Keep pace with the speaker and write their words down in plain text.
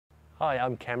Hi,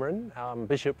 I'm Cameron. I'm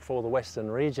Bishop for the Western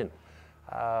region.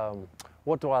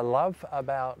 What do I love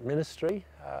about ministry?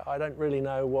 I don't really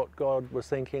know what God was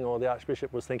thinking or the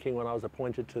Archbishop was thinking when I was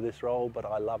appointed to this role, but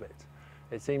I love it.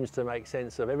 It seems to make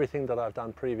sense of everything that I've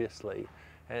done previously,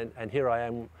 and here I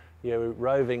am,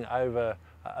 roving over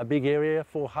a big area,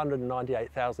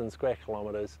 498,000 square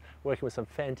kilometres, working with some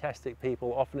fantastic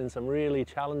people, often in some really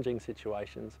challenging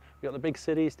situations. We've got the big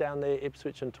cities down there,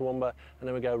 Ipswich and Toowoomba, and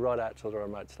then we go right out to the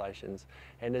remote stations.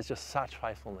 And there's just such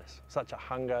faithfulness, such a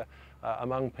hunger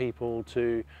among people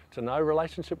to know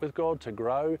relationship with God, to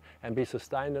grow and be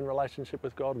sustained in relationship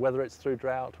with God, whether it's through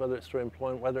drought, whether it's through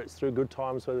employment, whether it's through good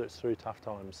times, whether it's through tough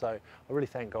times. So I really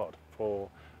thank God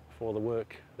for the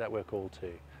work that we're called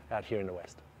to out here in the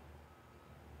West.